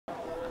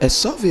A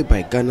survey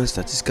by Ghana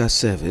Statistical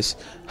Service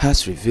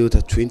has revealed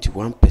that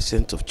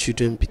 21% of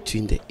children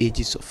between the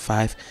ages of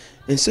 5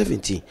 and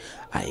 17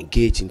 are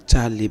engaged in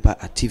child labor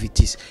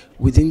activities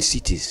within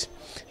cities.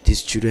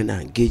 These children are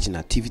engaged in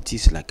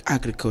activities like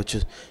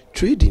agriculture,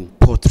 trading,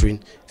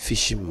 portering,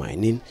 fishing,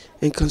 mining,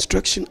 and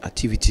construction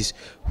activities,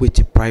 which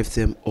deprive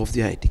them of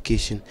their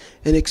education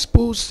and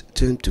expose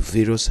them to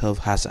various health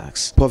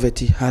hazards.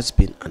 Poverty has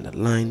been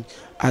underlined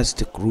as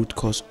the root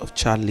cause of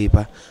child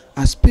labor,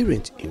 as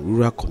parents in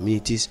rural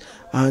communities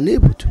are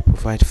unable to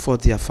provide for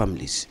their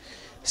families.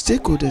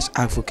 Stakeholders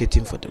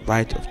advocating for the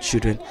right of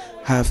children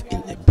have,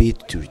 in a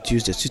bid to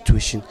reduce the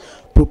situation,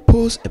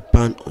 proposed a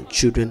ban on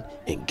children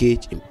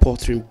engaged in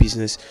portering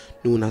business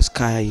known as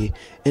Kayayo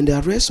and the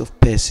arrest of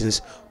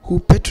persons who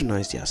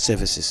patronize their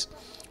services.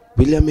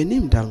 William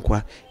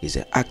Dankwa is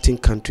the acting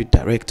country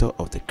director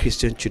of the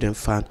Christian Children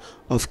Fund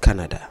of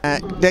Canada.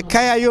 The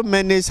Kayayoo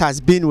menace has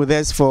been with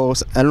us for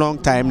a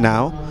long time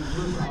now,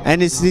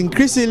 and it's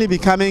increasingly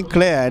becoming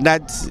clear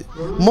that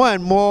more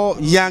and more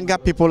younger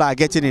people are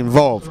getting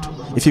involved.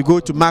 If you go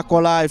to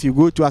Makola, if you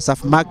go to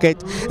Asaf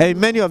Market, and in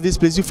many of these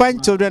places, you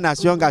find children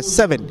as young as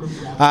 7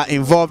 are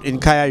involved in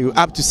Kayayoo,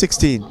 up to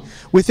 16.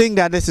 We think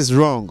that this is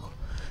wrong.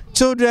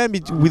 Children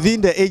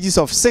within the ages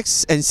of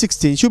 6 and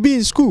 16 should be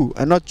in school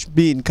and not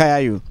be in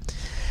Kayayoo.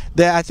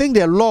 I think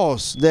the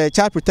laws, the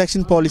child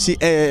protection policy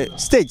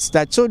states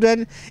that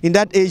children in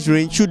that age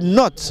range should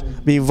not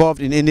be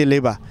involved in any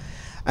labor.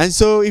 And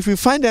so if we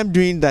find them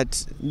doing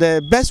that,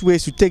 the best way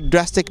is to take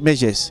drastic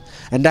measures,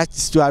 and that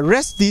is to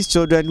arrest these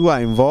children who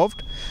are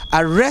involved,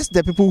 arrest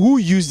the people who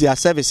use their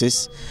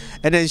services,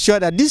 and ensure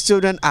that these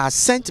children are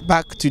sent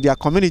back to their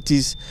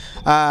communities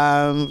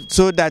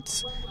so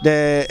that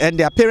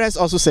their parents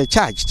also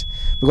surcharged.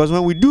 Because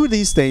when we do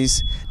these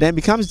things, then it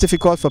becomes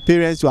difficult for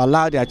parents to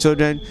allow their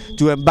children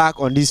to embark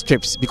on these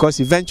trips, because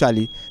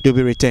eventually they'll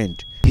be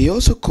returned. He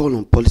also called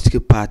on political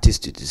parties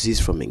to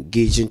desist from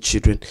engaging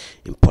children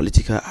in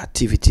political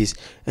activities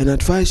and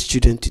advised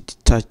children to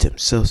detach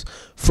themselves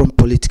from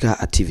political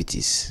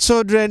activities.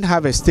 Children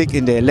have a stake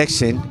in the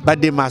election,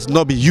 but they must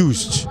not be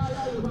used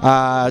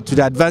to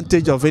the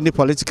advantage of any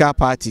political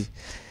party.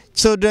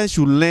 Children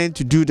should learn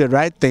to do the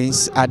right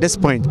things at this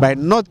point by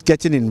not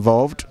getting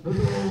involved,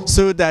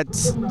 so that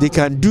they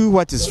can do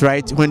what is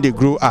right when they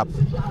grow up,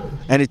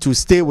 and it will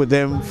stay with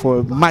them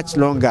for much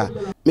longer.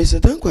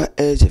 Mr. Dankwa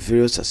urged the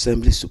various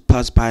assemblies to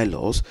pass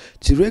bylaws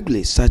to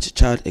regulate such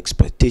child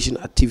exploitation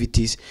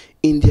activities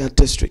in their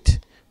district.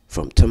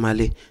 From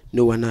Tamale,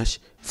 Noah Nash,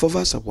 for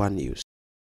Versa One News.